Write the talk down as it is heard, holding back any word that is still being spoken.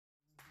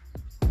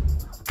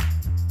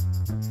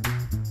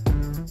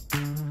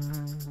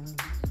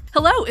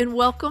Hello and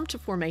welcome to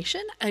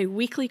Formation, a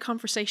weekly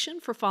conversation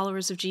for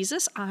followers of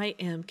Jesus. I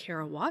am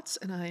Kara Watts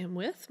and I am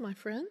with my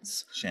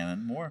friends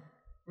Shannon Moore,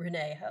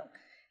 Renee Hoke.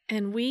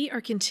 And we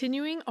are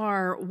continuing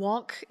our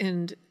walk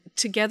and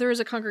together as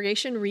a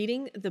congregation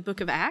reading the book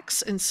of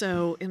Acts. And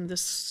so in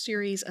this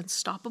series,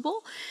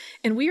 Unstoppable.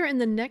 And we are in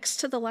the next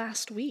to the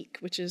last week,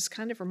 which is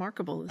kind of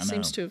remarkable. It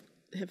seems to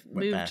have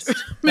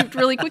moved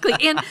really quickly.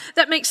 And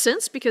that makes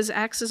sense because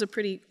Acts is a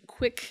pretty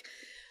quick,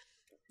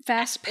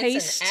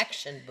 fast-paced. It's an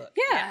action book.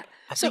 Yeah.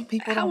 I think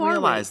people don't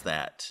realize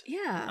that.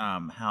 Yeah.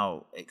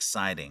 How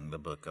exciting the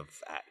book of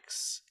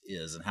Acts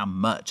is and how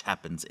much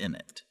happens in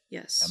it.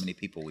 Yes. How many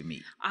people we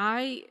meet.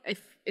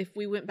 If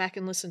we went back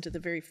and listened to the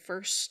very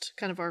first,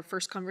 kind of our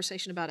first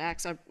conversation about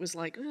Acts, I was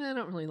like, I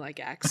don't really like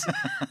Acts.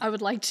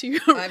 I'd like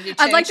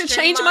to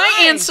change my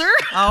answer.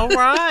 All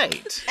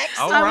right.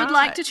 I would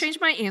like to change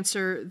my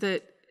answer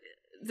that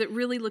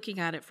really looking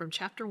at it from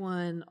chapter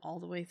 1 all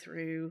the way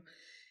through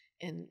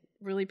and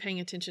really paying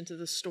attention to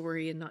the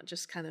story and not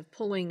just kind of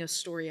pulling a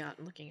story out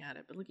and looking at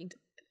it, but looking to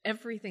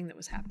everything that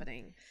was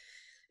happening.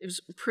 It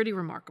was pretty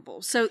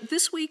remarkable. So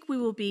this week we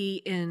will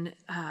be in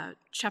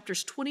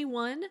chapters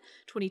 21,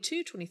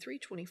 22, 23,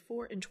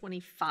 24, and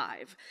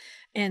 25.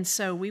 And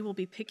so we will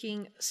be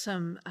picking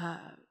some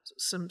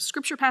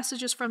scripture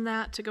passages from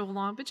that to go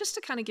along, but just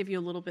to kind of give you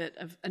a little bit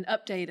of an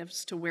update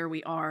as to where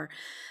we are.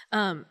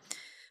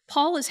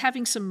 Paul is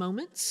having some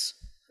moments,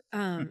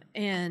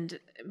 and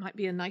it might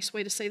be a nice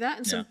way to say that,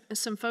 and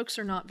some folks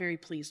are not very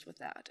pleased with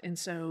that. And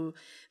so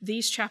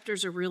these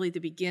chapters are really the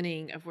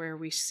beginning of where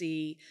we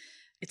see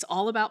it's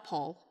all about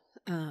Paul.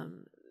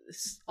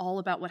 It's all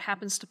about what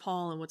happens to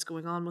Paul and what's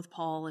going on with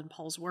Paul and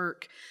Paul's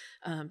work,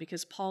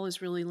 because Paul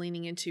is really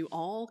leaning into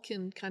all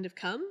can kind of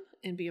come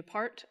and be a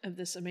part of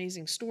this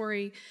amazing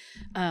story,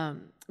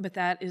 but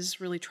that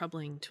is really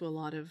troubling to a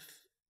lot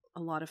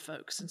of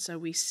folks. And so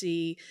we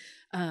see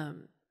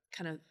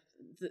kind of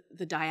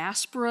the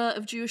diaspora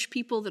of Jewish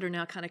people that are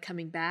now kind of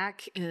coming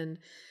back and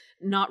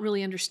not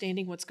really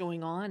understanding what's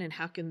going on and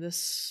how can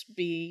this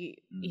be,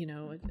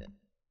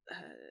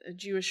 a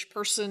Jewish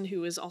person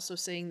who is also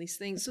saying these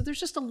things. So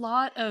there's just a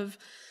lot of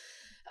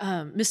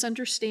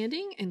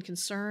misunderstanding and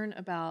concern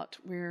about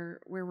where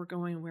we're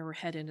going and where we're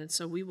headed. And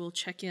so we will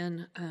check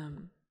in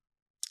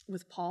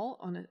with Paul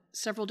on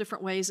several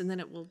different ways, and then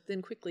it will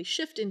then quickly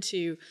shift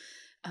into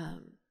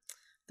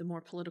the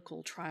more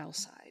political trial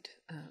side.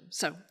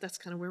 So that's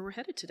kind of where we're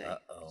headed today.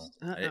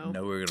 I didn't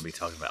know we were going to be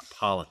talking about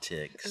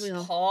politics.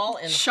 Paul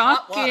and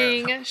hot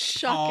water.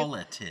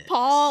 Shocking.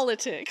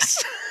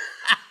 Politics.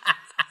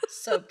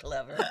 So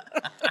clever.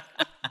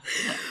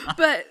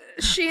 But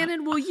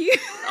Shannon, will you?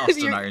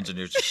 Austin, our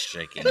engineer's just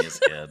shaking his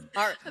head.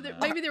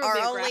 Maybe there will our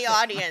be a only graphic.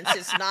 audience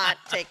is not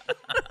take.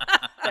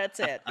 That's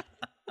it.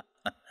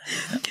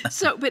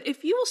 So, but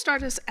if you will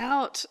start us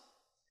out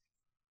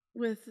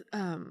with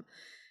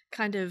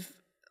kind of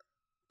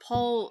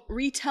Paul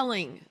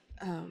retelling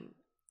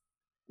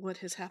what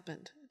has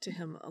happened to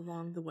him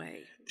along the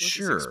way, what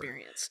he's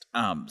experienced.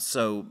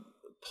 So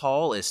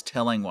Paul is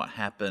telling what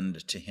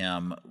happened to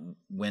him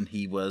when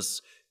he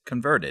was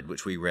converted,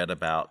 which we read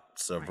about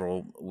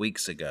several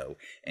weeks ago.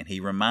 And he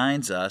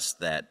reminds us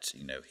that,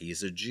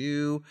 he's a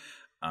Jew,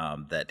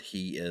 that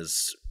he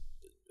is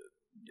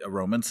a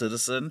Roman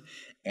citizen,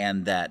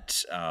 and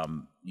that,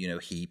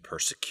 he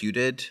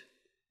persecuted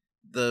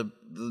the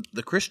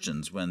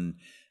Christians when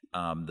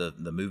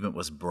the movement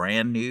was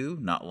brand new,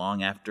 not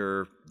long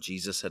after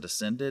Jesus had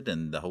ascended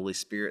and the Holy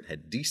Spirit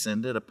had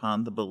descended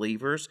upon the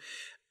believers.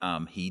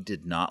 He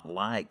did not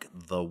like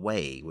the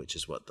way, which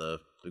is what the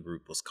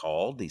group was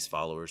called, these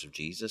followers of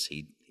Jesus.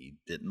 He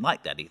didn't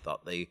like that. He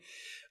thought they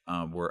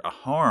were a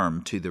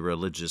harm to the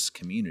religious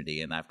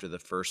community. And after the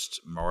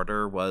first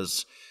martyr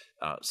was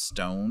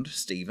stoned,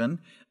 Stephen,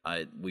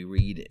 we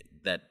read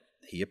that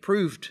he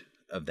approved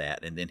of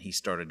that. And then he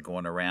started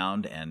going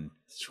around and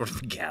sort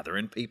of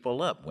gathering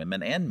people up,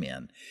 women and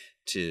men,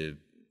 to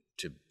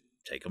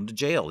take them to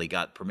jail. He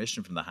got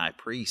permission from the high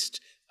priest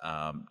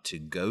to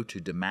go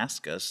to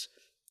Damascus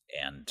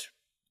and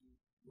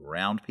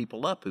round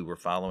people up who were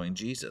following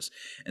Jesus.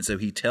 And so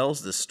he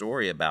tells this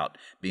story about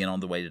being on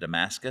the way to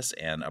Damascus,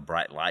 and a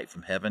bright light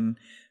from heaven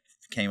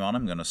came on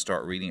him. I'm going to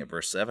start reading at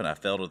verse 7. I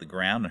fell to the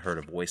ground and heard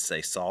a voice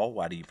say, "Saul,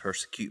 why do you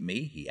persecute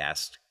me?" He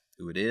asked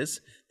who it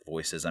is. The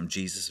voice says, "I'm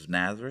Jesus of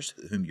Nazareth,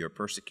 whom you're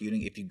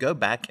persecuting." If you go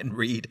back and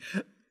read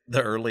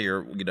the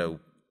earlier,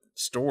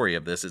 story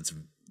of this, it's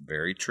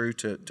very true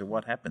to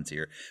what happens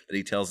here. But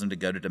he tells him to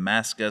go to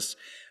Damascus,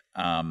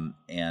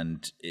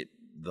 and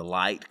the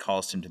light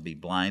caused him to be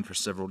blind for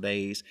several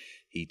days.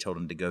 He told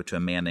him to go to a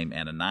man named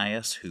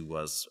Ananias, who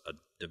was a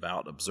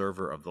devout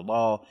observer of the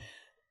law,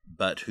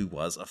 but who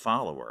was a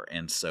follower.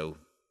 And so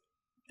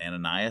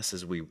Ananias,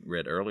 as we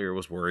read earlier,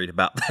 was worried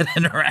about that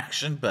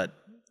interaction, but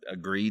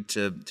agreed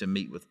to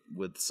meet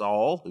with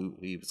Saul, who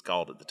he was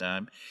called at the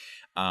time,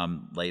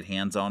 laid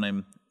hands on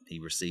him. He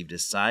received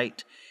his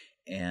sight,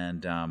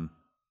 and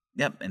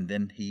and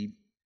then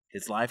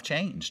his life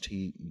changed.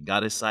 He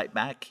got his sight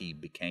back. He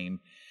became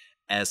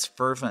as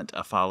fervent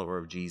a follower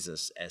of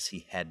Jesus as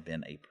he had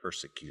been a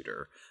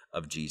persecutor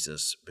of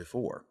Jesus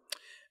before.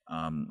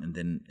 And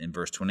then in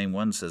verse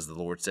 21 says, the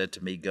Lord said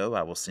to me, go,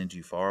 I will send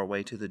you far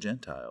away to the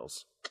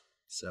Gentiles.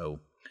 So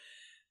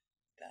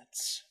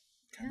that's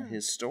kind of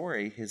his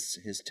story,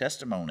 his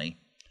testimony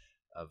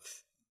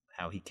of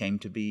how he came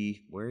to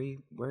be where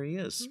he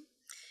is.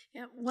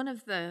 Yeah, one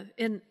of the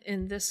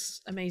in this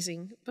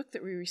amazing book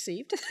that we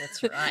received,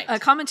 That's right. a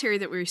commentary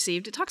that we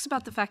received, it talks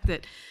about the fact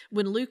that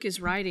when Luke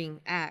is writing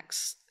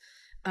Acts,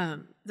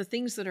 the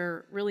things that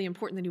are really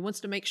important that he wants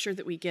to make sure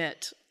that we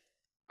get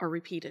are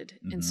repeated.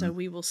 And so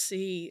we will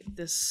see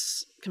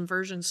this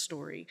conversion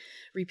story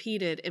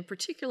repeated, and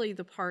particularly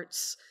the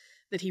parts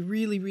that he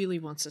really, really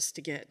wants us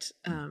to get.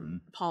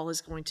 Paul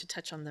is going to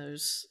touch on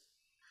those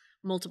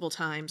multiple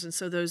times. And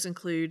so those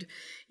include,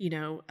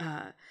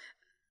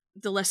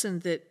 the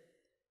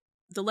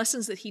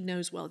lessons that he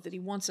knows well, that he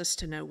wants us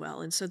to know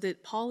well. And so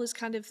that Paul is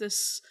kind of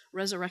this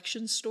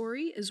resurrection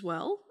story as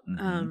well.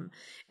 And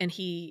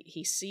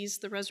he sees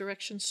the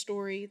resurrection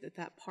story,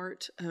 that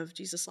part of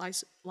Jesus'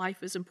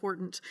 life is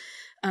important.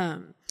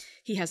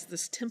 He has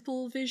this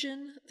temple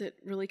vision that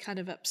really kind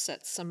of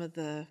upsets some of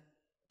the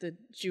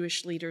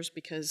Jewish leaders,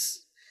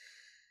 because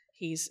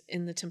he's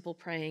in the temple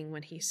praying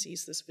when he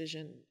sees this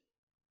vision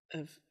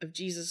of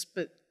Jesus,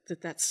 but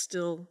that's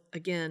still,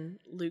 again,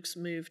 Luke's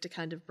move to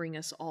kind of bring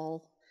us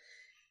all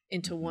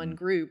into one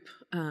group,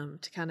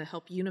 to kind of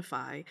help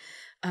unify.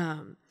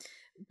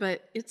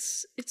 But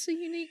it's a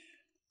unique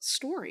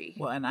story.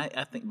 Well, and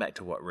I think back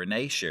to what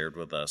Renee shared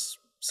with us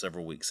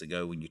several weeks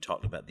ago when you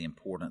talked about the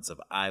importance of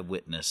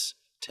eyewitness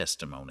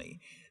testimony,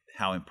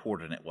 how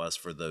important it was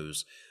for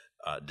those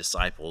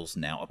disciples,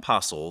 now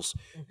apostles,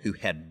 who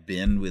had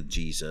been with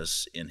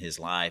Jesus in his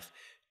life,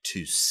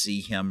 to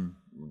see him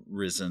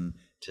risen,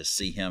 to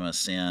see him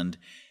ascend,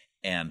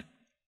 and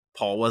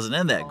Paul wasn't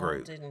in that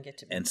group. Didn't get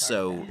to be and part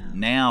so of that.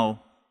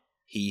 now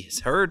he's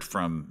heard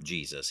from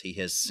Jesus. He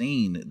has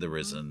seen the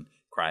risen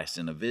Christ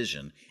in a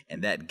vision,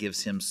 and that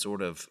gives him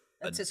sort of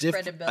a That's his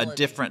credibility.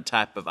 different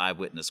type of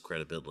eyewitness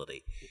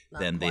credibility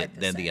than quite the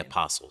the same.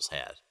 apostles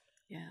had.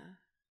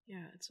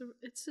 Yeah,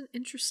 it's an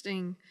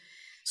interesting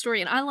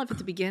story. And I love at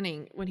the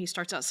beginning when he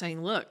starts out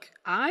saying, look,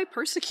 I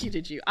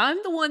persecuted you. I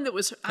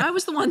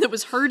was the one that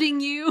was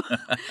hurting you.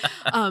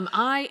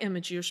 I am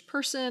a Jewish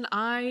person.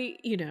 I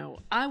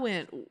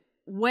went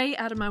way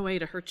out of my way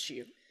to hurt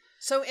you.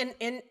 So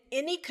in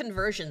any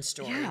conversion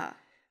story,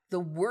 the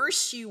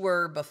worse you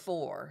were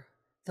before,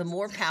 the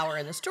more power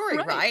in the story,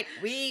 right?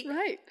 We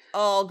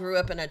all grew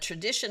up in a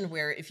tradition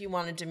where if you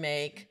wanted to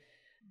make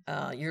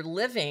your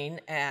living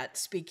at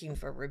speaking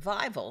for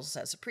revivals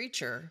as a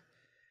preacher,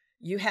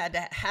 you had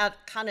to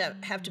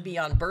have to be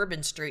on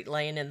Bourbon Street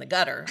laying in the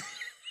gutter,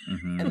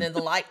 and then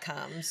the light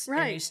comes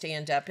and you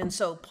stand up. And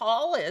so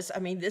Paul is,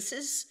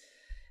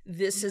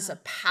 this is a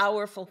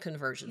powerful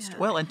conversion story.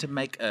 Well, and to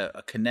make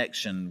a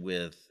connection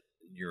with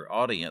your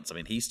audience,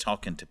 he's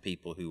talking to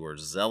people who are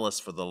zealous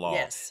for the law,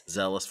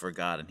 zealous for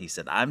God, and he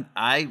said,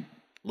 I've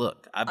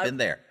been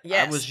there.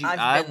 Yes, I was you.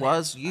 I've been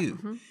was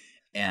you.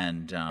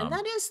 And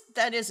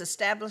that is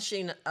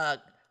establishing a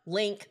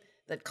link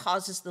that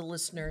causes the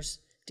listeners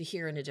to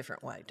hear in a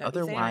different way.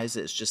 Otherwise,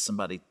 it's just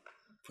somebody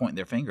pointing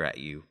their finger at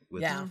you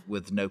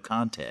with no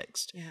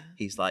context. Yeah.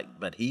 He's like,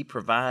 but he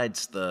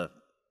provides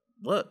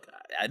look,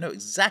 I know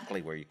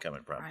exactly where you're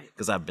coming from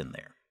because I've been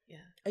there. Yeah.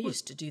 I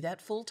used to do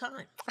that full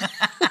time. Well,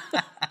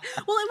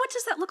 and what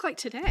does that look like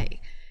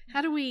today?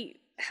 How do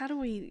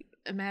we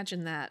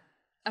imagine that?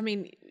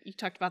 You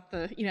talked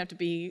about you have to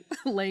be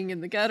laying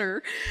in the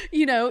gutter,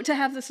 to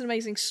have this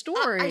amazing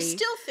story. I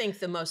still think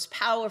the most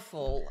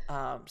powerful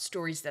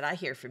stories that I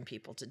hear from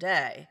people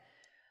today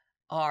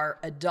are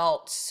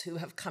adults who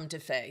have come to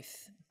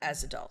faith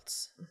as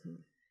adults,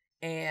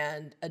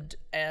 and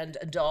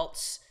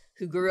adults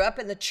who grew up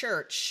in the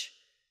church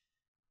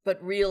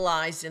but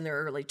realized in their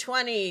early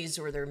 20s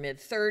or their mid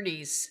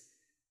 30s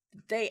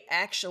they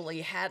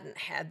actually hadn't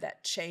had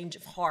that change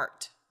of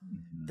heart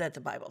that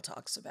the Bible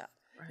talks about.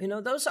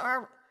 Right. Those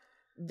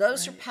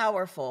are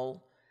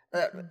powerful.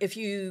 If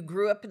you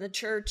grew up in the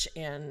church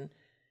and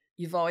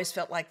you've always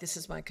felt like this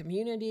is my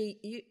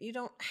community, you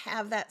don't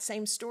have that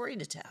same story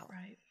to tell.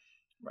 Right.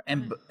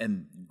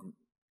 And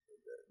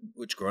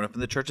which growing up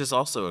in the church is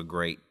also a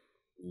great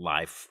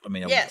life.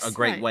 A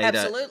great way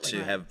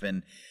to have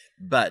been,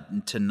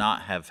 but to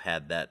not have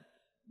had that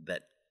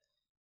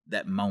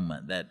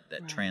moment,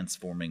 that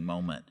transforming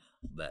moment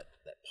that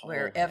Paul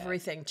where had.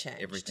 everything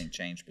changed. Everything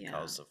changed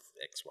because of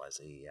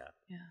XYZ.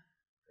 Yeah,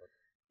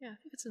 I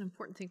think it's an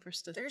important thing for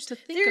us to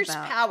think there's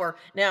about. Power.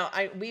 Now,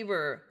 we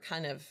were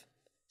kind of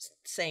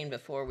saying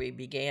before we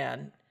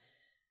began,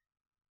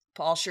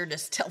 Paul sure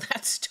does tell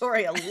that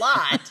story a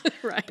lot,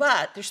 right.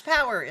 But there's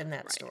power in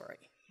that story.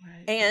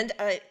 Right. And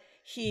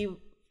he,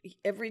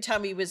 every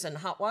time he was in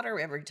hot water,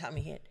 every time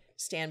he had to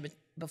stand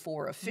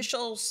before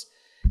officials,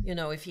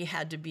 if he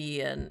had to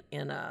be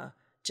in a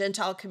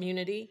Gentile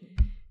community,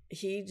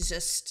 he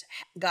just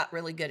got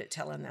really good at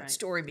telling that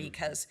story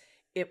because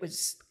it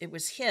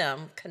was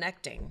him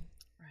connecting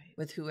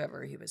with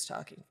whoever he was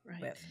talking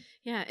with.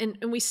 Yeah, and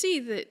we see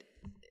that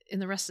in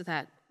the rest of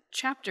that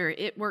chapter,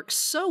 it works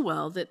so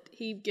well that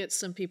he gets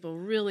some people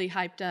really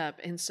hyped up,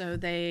 and so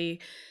the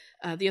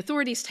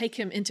authorities take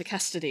him into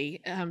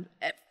custody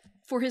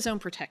for his own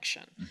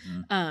protection,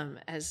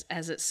 as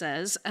it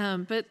says.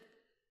 But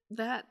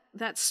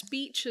that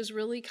speech has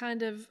really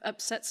kind of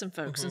upset some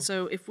folks, and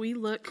so if we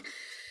look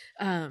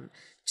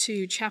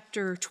to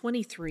chapter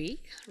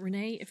 23,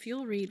 Renee, if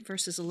you'll read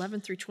verses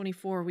 11 through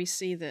 24, we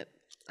see that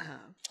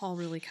Paul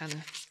really kind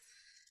of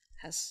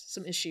has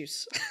some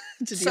issues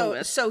to deal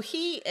with. So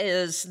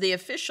the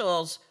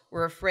officials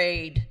were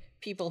afraid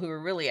people who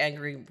were really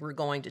angry were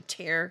going to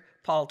tear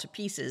Paul to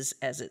pieces,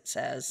 as it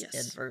says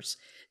in verse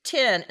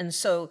 10. And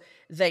so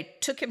they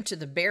took him to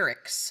the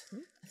barracks.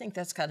 I think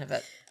that's kind of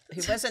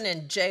he wasn't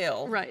in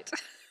jail. Right.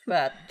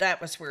 But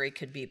that was where he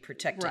could be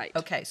protected. Right.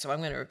 Okay, so I'm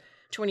going to,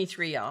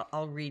 23,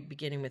 I'll read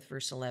beginning with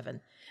verse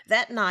 11.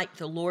 That night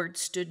the Lord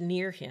stood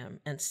near him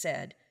and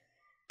said,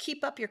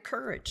 "Keep up your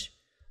courage.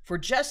 For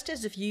just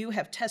as if you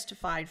have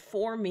testified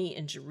for me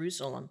in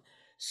Jerusalem,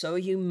 so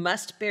you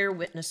must bear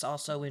witness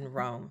also in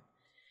Rome."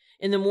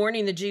 In the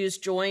morning the Jews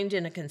joined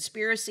in a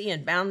conspiracy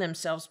and bound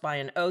themselves by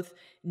an oath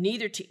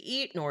neither to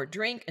eat nor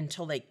drink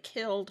until they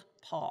killed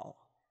Paul.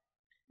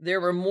 There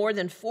were more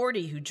than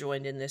 40 who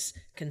joined in this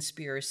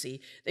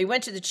conspiracy. They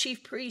went to the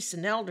chief priests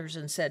and elders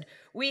and said,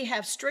 "We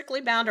have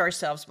strictly bound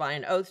ourselves by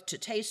an oath to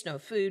taste no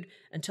food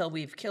until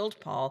we've killed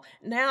Paul.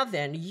 Now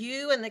then,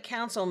 you and the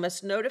council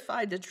must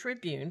notify the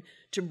tribune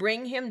to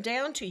bring him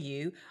down to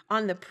you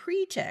on the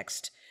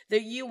pretext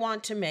that you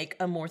want to make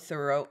a more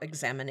thorough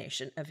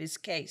examination of his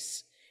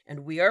case.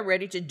 And we are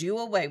ready to do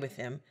away with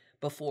him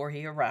before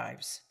he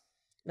arrives."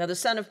 Now the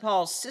son of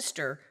Paul's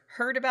sister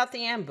heard about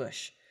the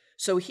ambush,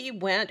 so he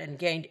went and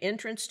gained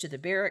entrance to the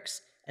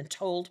barracks and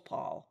told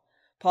Paul.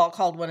 Paul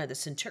called one of the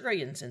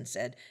centurions and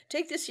said,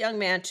 "Take this young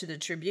man to the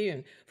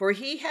tribune, for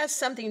he has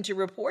something to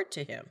report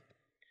to him."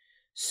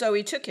 So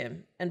he took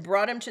him and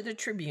brought him to the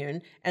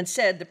tribune and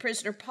said, "The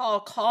prisoner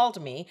Paul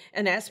called me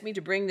and asked me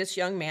to bring this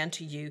young man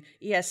to you.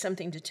 He has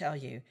something to tell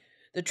you."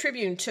 The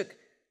tribune took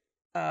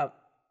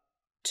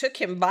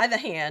him by the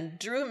hand,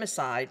 drew him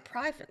aside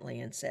privately,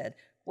 and said,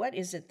 "What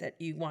is it that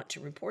you want to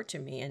report to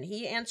me?" And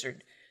he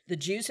answered, "The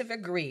Jews have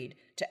agreed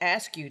to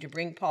ask you to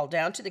bring Paul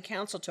down to the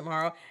council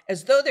tomorrow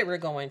as though they were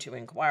going to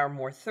inquire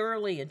more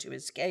thoroughly into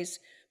his case,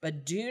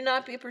 but do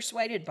not be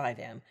persuaded by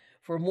them,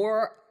 for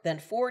more than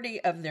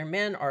 40 of their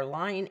men are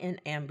lying in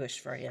ambush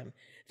for him.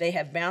 They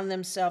have bound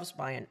themselves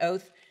by an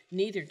oath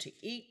neither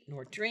to eat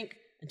nor drink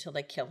until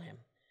they kill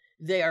him.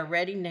 They are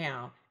ready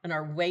now and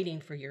are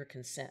waiting for your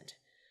consent."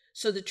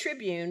 So the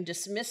tribune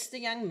dismissed the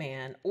young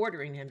man,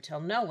 ordering him,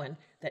 "Tell no one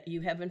that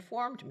you have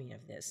informed me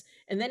of this."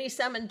 And then he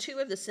summoned 2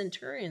 of the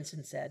centurions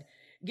and said,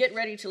 "Get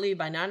ready to leave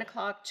by 9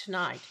 o'clock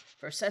tonight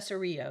for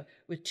Caesarea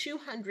with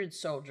 200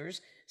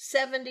 soldiers,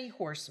 70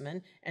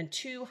 horsemen, and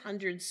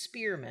 200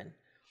 spearmen.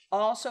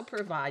 Also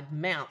provide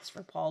mounts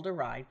for Paul to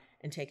ride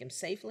and take him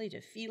safely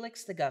to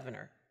Felix the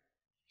governor."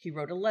 He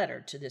wrote a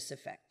letter to this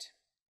effect.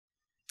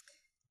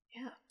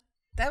 Yeah.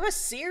 That was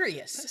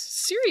serious.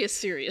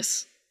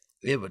 Serious.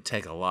 It would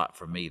take a lot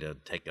for me to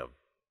take a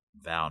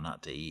vow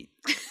not to eat.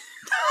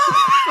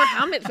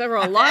 For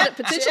a lot,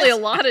 potentially a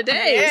lot of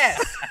days.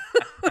 Yes.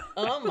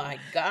 Oh my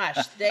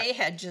gosh, they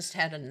had just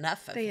had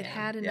enough of him. They had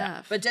had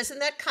enough. But doesn't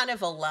that kind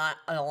of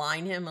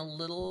align him a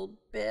little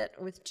bit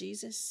with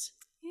Jesus?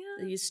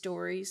 Yeah. These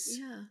stories.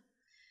 Yeah.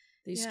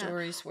 These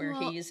stories where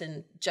he's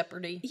in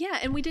jeopardy. Yeah,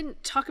 and we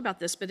didn't talk about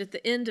this, but at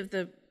the end of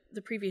the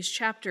previous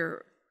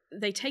chapter,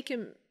 they take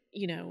him,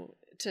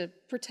 to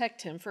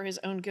protect him for his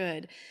own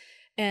good,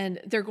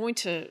 and they're going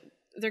to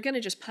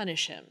just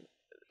punish him,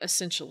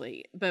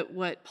 essentially. But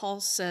what Paul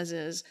says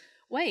is,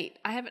 "Wait,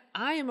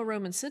 I am a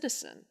Roman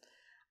citizen.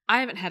 I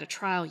haven't had a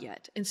trial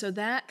yet." And so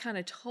that kind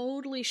of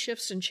totally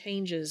shifts and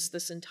changes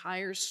this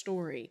entire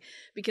story,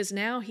 because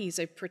now he's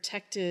a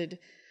protected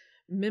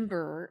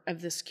member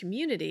of this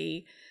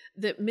community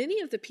that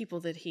many of the people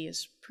that he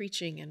is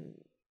preaching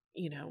and,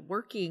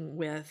 working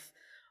with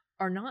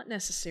are not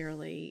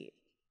necessarily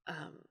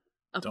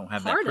don't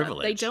have that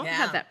privilege. They don't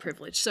have that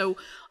privilege. So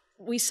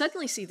we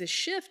suddenly see the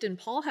shift, and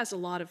Paul has a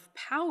lot of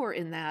power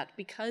in that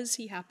because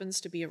he happens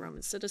to be a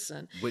Roman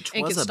citizen, which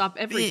and was can stop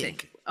everything.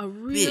 A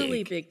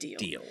really big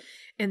deal.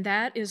 And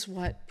that is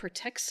what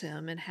protects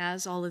him, and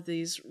has all of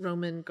these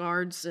Roman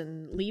guards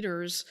and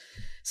leaders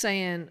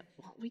saying,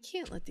 "Well, we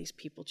can't let these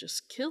people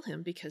just kill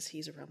him because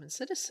he's a Roman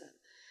citizen."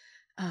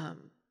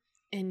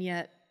 And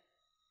yet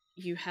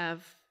you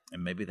have...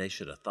 And maybe they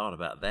should have thought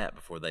about that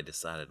before they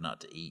decided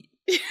not to eat.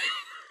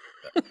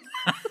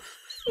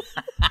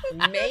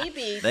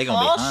 Maybe They gonna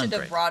be Paul should hungry.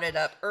 have brought it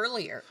up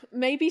earlier.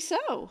 Maybe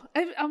so.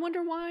 I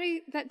wonder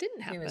why that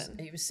didn't happen.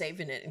 He was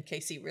saving it in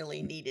case he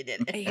really needed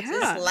it. It's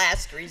Yeah. his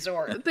last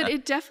resort. But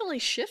it definitely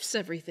shifts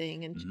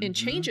everything and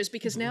changes,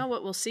 because now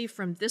what we'll see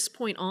from this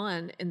point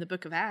on in the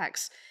book of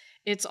Acts,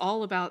 it's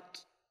all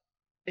about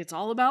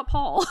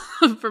Paul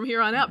from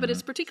here on out, but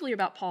it's particularly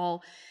about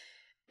Paul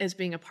as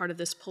being a part of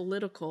this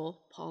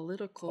political.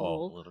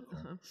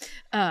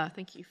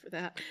 Thank you for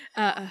that.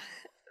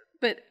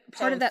 but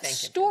part So of that thank you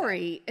for that.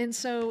 story, and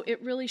so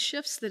it really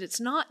shifts that it's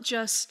not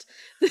just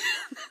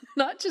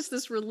not just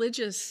this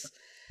religious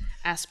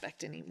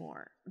aspect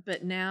anymore,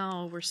 but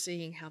now we're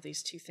seeing how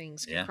these two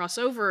things can Yeah. cross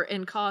over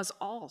and cause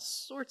all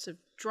sorts of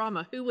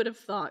drama. Who would have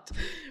thought,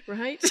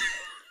 right?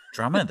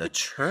 Drama in the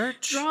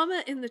church?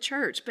 Drama in the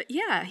church. But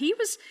yeah,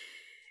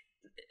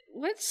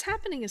 what's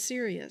happening is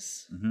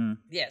serious. Mm-hmm.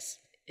 Yes.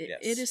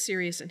 It is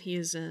serious, and he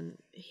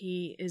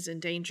is in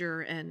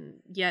danger, and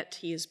yet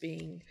he is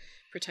being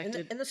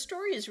protected. And the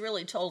story is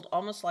really told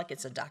almost like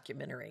it's a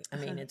documentary. I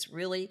mean, it's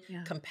really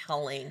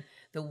compelling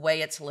the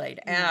way it's laid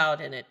out,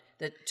 and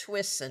the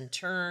twists and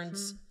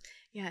turns.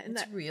 Yeah, and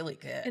It's that really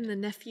good. and the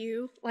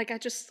nephew, like I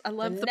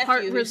love the nephew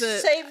part who where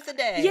saved the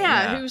day.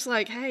 yeah, Yeah. who's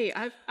like, hey,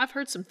 I've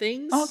heard some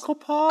things. Uncle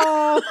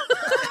Paul.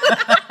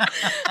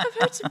 I've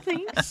heard some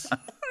things.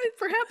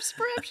 Perhaps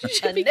you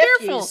should A be nephew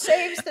careful.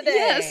 saves the day.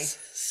 Yes.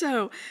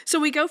 So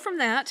we go from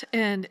that,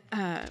 and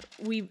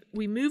we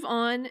move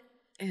on,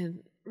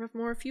 and Rev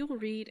Moore, if you will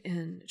read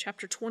in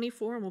chapter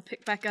 24, and we'll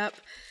pick back up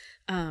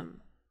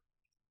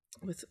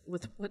with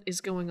what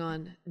is going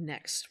on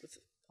next with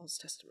Paul's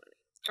testimony.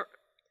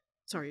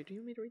 Sorry, do you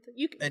want me to read that?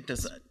 You can. It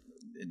doesn't.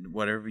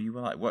 Whatever you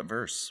like. What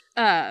verse?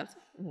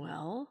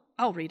 Well,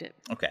 I'll read it.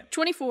 Okay.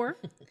 24.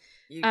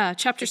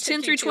 Chapters It 10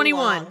 took through you too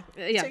 21. long.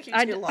 Yeah, It took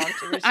you too long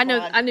to respond.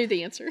 I knew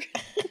the answer.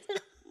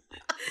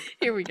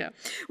 Here we go.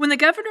 When the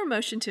governor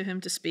motioned to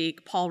him to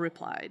speak, Paul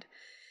replied,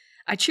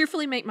 I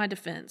cheerfully make my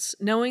defense,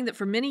 knowing that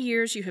for many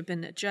years you have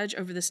been a judge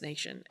over this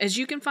nation. As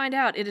you can find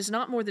out, it is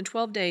not more than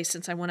 12 days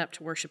since I went up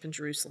to worship in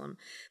Jerusalem.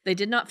 They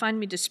did not find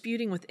me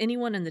disputing with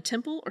anyone in the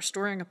temple or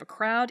stirring up a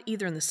crowd,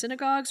 either in the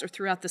synagogues or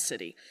throughout the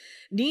city.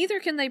 Neither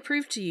can they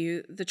prove to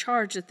you the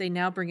charge that they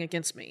now bring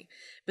against me.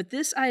 But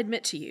this I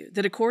admit to you,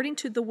 that according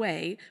to the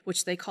way,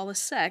 which they call a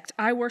sect,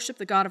 I worship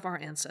the God of our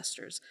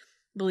ancestors,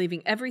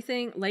 believing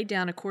everything laid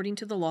down according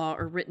to the law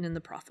or written in the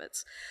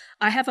prophets.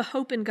 I have a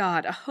hope in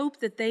God, a hope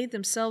that they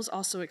themselves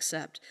also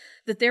accept,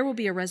 that there will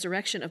be a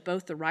resurrection of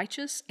both the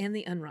righteous and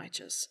the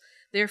unrighteous.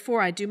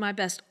 Therefore, I do my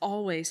best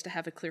always to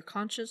have a clear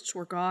conscience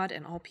toward God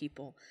and all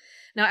people.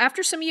 Now,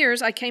 after some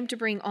years, I came to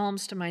bring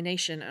alms to my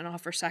nation and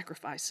offer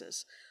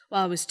sacrifices.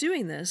 While I was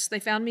doing this, they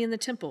found me in the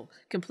temple,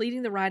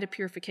 completing the rite of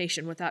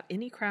purification without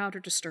any crowd or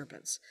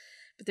disturbance.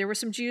 But there were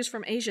some Jews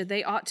from Asia.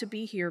 They ought to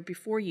be here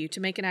before you to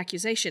make an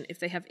accusation if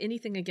they have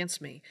anything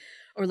against me.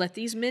 Or let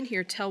these men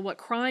here tell what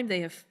crime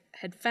they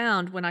had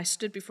found when I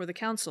stood before the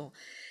council.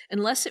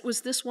 Unless it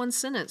was this one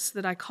sentence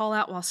that I call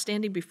out while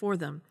standing before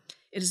them,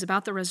 it is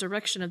about the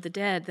resurrection of the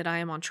dead that I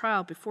am on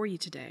trial before you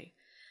today.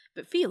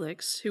 But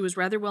Felix, who was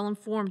rather well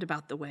informed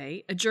about the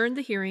way, adjourned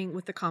the hearing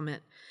with the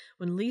comment,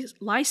 when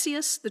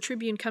Lysias, the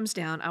tribune, comes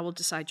down, I will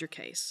decide your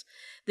case.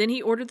 Then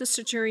he ordered the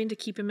centurion to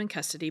keep him in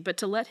custody, but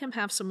to let him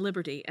have some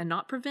liberty and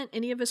not prevent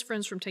any of his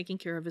friends from taking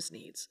care of his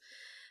needs.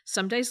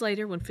 Some days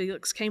later, when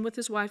Felix came with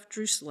his wife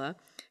Drusilla,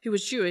 who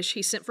was Jewish,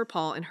 he sent for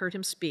Paul and heard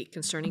him speak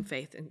concerning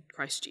faith in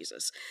Christ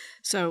Jesus.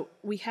 So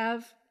we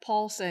have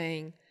Paul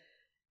saying,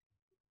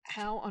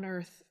 how on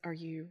earth are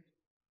you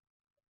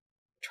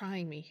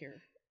trying me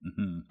here?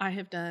 Mm-hmm. I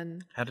have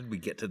done. How did we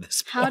get to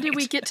this point? How did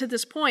we get to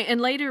this point? And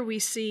later we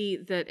see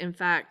that, in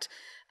fact,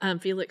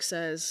 Felix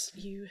says,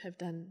 you have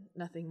done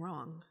nothing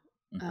wrong.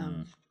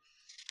 Mm-hmm.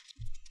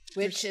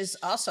 Which is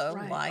also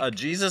Right. like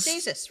Jesus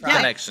right?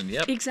 connection.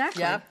 Yep.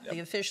 Exactly. Yeah, the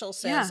official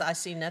says, Yeah. I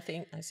see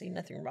nothing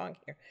wrong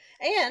here.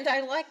 And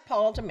I like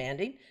Paul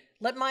demanding,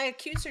 let my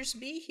accusers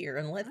be here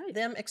and let Right.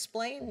 them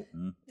explain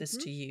this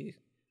to you.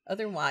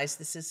 Otherwise,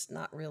 this is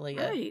not really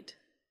Right.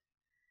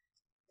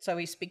 So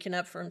he's speaking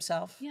up for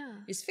himself. Yeah.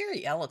 He's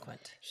very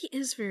eloquent. He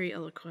is very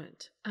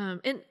eloquent.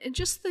 And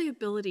just the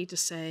ability to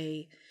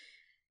say,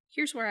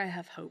 here's where I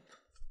have hope.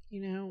 You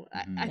know,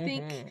 I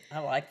think Mhm. I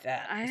like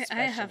that. I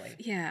have, especially.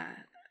 yeah.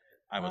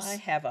 I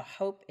have a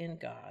hope in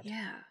God.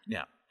 Yeah.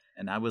 Yeah.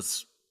 And I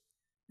was,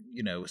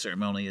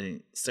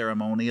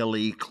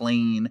 ceremonially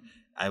clean.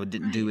 I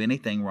didn't do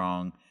anything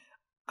wrong.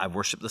 I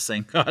worship the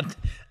same God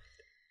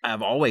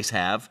I've always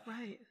have.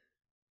 Right.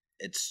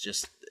 It's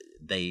just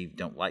they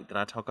don't like that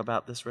I talk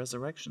about this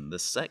resurrection,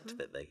 this sect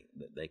that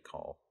they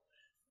call,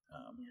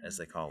 as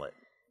they call it.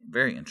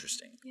 Very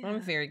interesting. Yeah.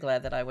 I'm very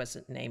glad that I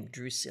wasn't named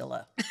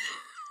Drusilla.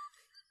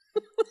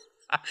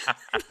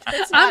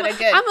 That's not a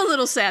good. I'm a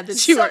little sad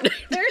that you aren't.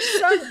 There's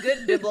some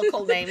good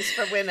biblical names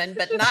for women,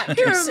 but not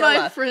Here are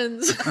my Drusilla.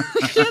 friends,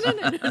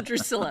 Shannon and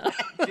Drusilla.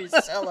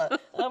 Drusilla.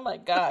 Oh my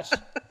gosh.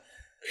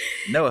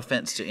 No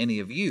offense to any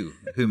of you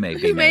who may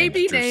be Who may named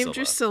be Drusilla. named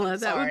Drusilla.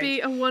 That would Sorry.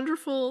 be a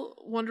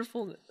wonderful,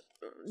 wonderful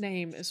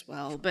name as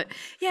well. But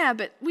yeah,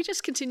 but we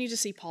just continue to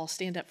see Paul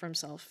stand up for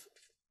himself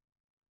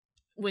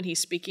when he's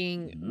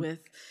speaking with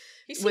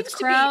He seems with to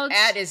crowds. be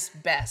at his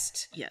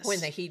best Yes.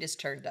 when the heat is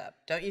turned up,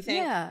 don't you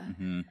think? Yeah.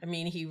 I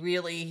mean, he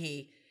really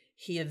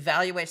he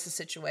evaluates the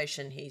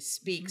situation. He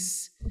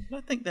speaks. Well,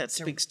 I think that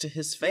speaks to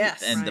his faith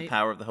Yes. and the Right.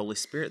 power of the Holy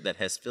Spirit that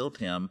has filled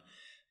him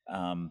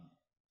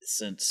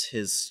since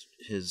his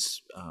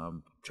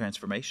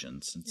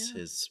transformation, since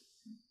his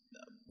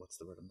what's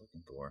the word I'm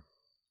looking for?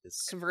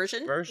 His Conversion?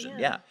 Conversion, Yeah.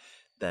 yeah.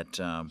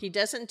 He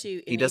doesn't do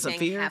anything he doesn't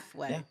fear.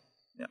 halfway.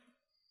 Yeah.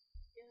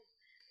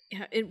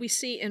 Yeah, and we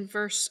see in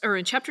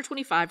chapter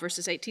 25,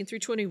 verses 18 through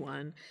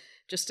 21,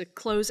 just to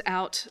close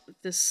out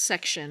this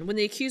section, when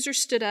the accusers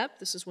stood up,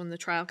 this is when the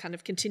trial kind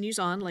of continues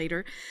on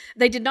later,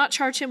 they did not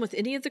charge him with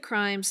any of the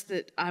crimes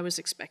that I was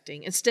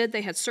expecting. Instead,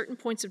 they had certain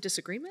points of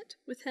disagreement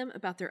with him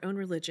about their own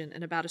religion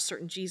and about a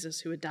certain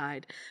Jesus who had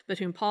died, but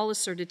whom Paul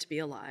asserted to be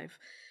alive.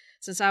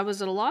 Since I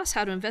was at a loss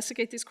how to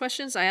investigate these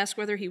questions, I asked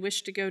whether he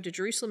wished to go to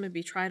Jerusalem and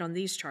be tried on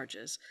these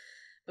charges.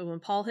 But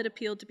when Paul had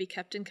appealed to be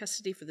kept in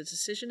custody for the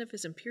decision of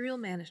his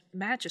imperial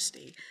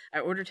majesty, I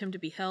ordered him to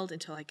be held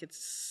until I could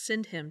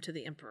send him to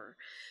the emperor.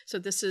 So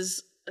this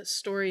is a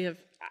story of...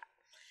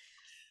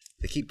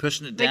 They keep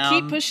pushing it down.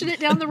 They keep pushing it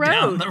down the road.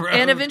 Down the road.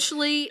 And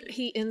eventually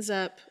he ends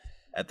up...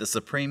 At the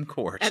Supreme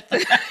Court.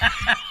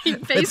 He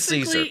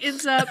basically Caesar.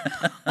 ends up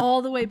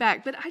all the way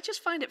back. But I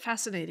just find it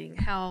fascinating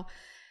how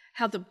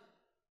the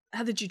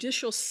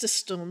judicial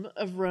system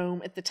of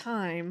Rome at the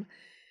time...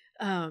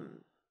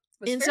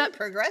 Was ends very up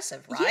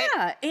progressive, right?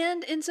 Yeah,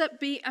 and ends up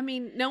being, I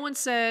mean, no one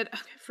said,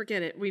 okay,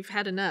 forget it, we've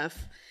had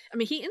enough. I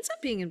mean, he ends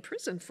up being in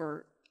prison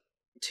for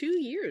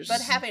 2 years.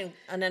 But having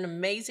an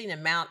amazing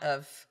amount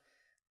of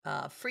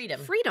freedom.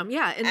 Freedom,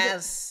 yeah. And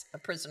as a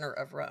prisoner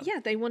of Rome.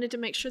 Yeah, they wanted to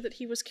make sure that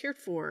he was cared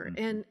for.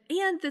 And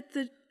that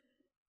the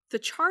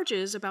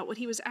charges about what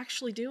he was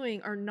actually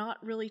doing are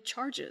not really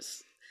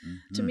charges.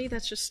 To me,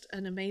 that's just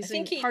an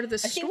amazing part of the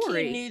story. I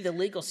think he knew the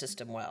legal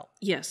system well.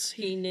 Yes,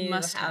 he knew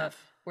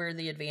where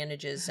the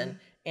advantages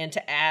and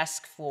to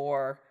ask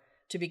to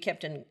be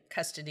kept in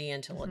custody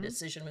until a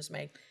decision was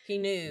made. He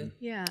knew.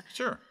 Yeah.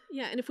 Sure.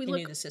 Yeah, and if we he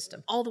look knew the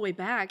system all the way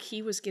back,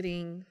 he was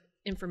getting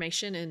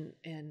information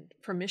and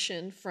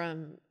permission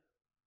from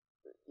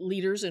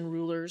leaders and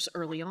rulers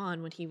early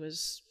on when he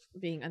was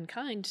being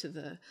unkind to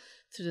the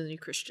new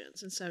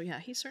Christians. And so,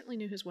 yeah, he certainly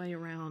knew his way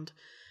around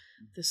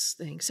this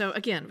thing. So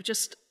again,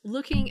 just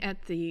looking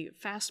at the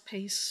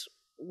fast-paced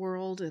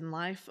world and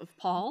life of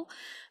Paul,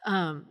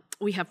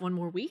 we have one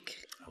more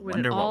week. I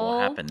wonder what will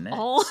happen next.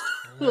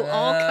 Will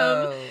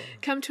all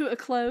come to a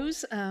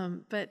close.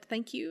 But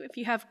thank you. If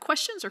you have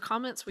questions or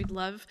comments, we'd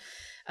love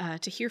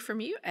to hear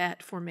from you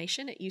at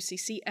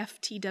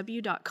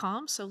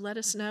formation@uccftw.com. So let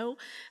us know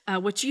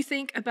what you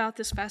think about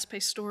this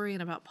fast-paced story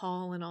and about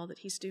Paul and all that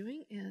he's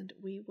doing. And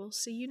we will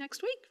see you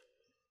next week.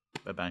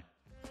 Bye-bye.